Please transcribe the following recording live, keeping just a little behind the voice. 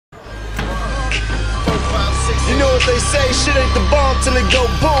You know what they say, shit ain't the bomb till it go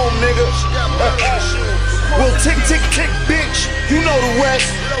boom, nigga. Well, tick, tick, tick, bitch, you know the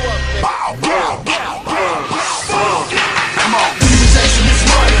rest. Bow, bow, bow, bow, bow. Come on, we be chasing this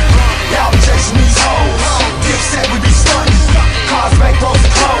money, y'all be chasing these hoes. Dip set, we be stunting, cars, back roads,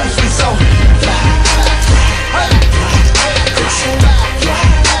 and clothes, we so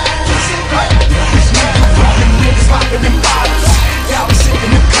popping them bottles, y'all be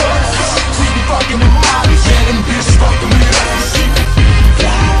sipping them cups. We be fucking them mollies, yeah, them bitches fucking with us.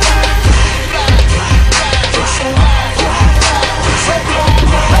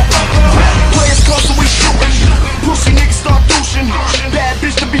 Players close so we shootin', pussy niggas start douching. Bad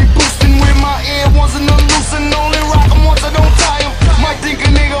bitch to be boosting with my ear ones and I'm loosin'. Only rock 'em once, I don't tie 'em. Might think a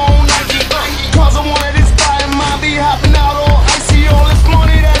nigga on Nike, cause I wanted this buy 'em. I be hopping out all icy, all this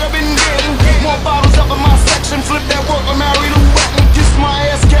money that I've been getting. More bottles up in my section, flip that work, I'm married to weapon. Kiss my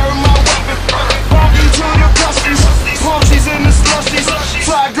ass, carry my weapon. Walking to the custies, punchies in the slushies.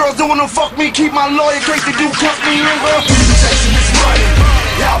 Fly girls don't wanna fuck me, keep my lawyer case they do cut me, nigga. We be chasing this money,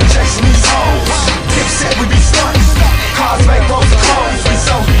 y'all be chasing these hoes. Dip set, we be stunting, cars, back roads, and clothes, we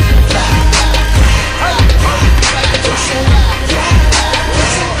so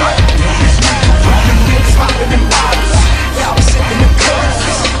popping them bottles, y'all be sipping them cups.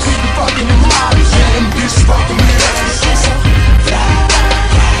 We be fucking them mollies, yeah, them bitches fucking with us.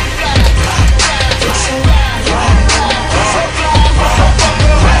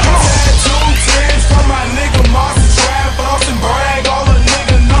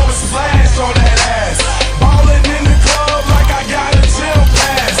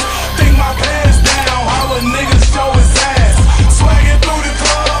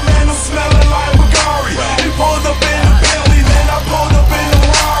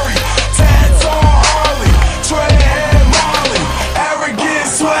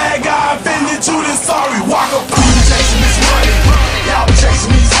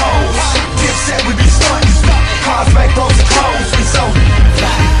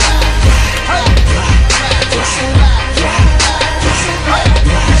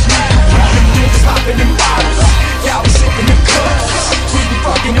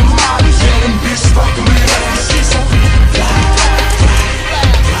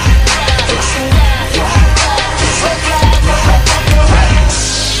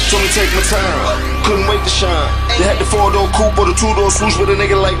 Couldn't wait to shine. They had the 4-door coupe or the 2-door swoosh, but a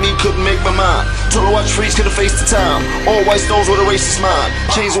nigga like me couldn't make my mind. Told her watch freeze, could've faced the time. All white stones with a racist mind.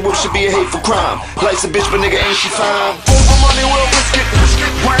 Chains and whips should be a hateful crime. Life's a bitch, but nigga ain't she fine. Over money, we'll risk it.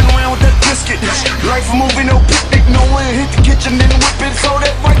 Riding around with that biscuit. Life a movie, no picnic. No way, hit the kitchen, then whip it. Throw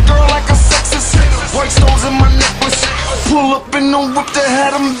that white girl like a sexist. White stones in my necklace. Pull up in the whip that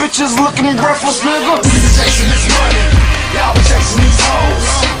had them bitches looking breathless, nigga. We be chasing this money, y'all be chasing these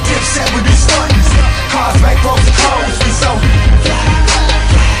hoes.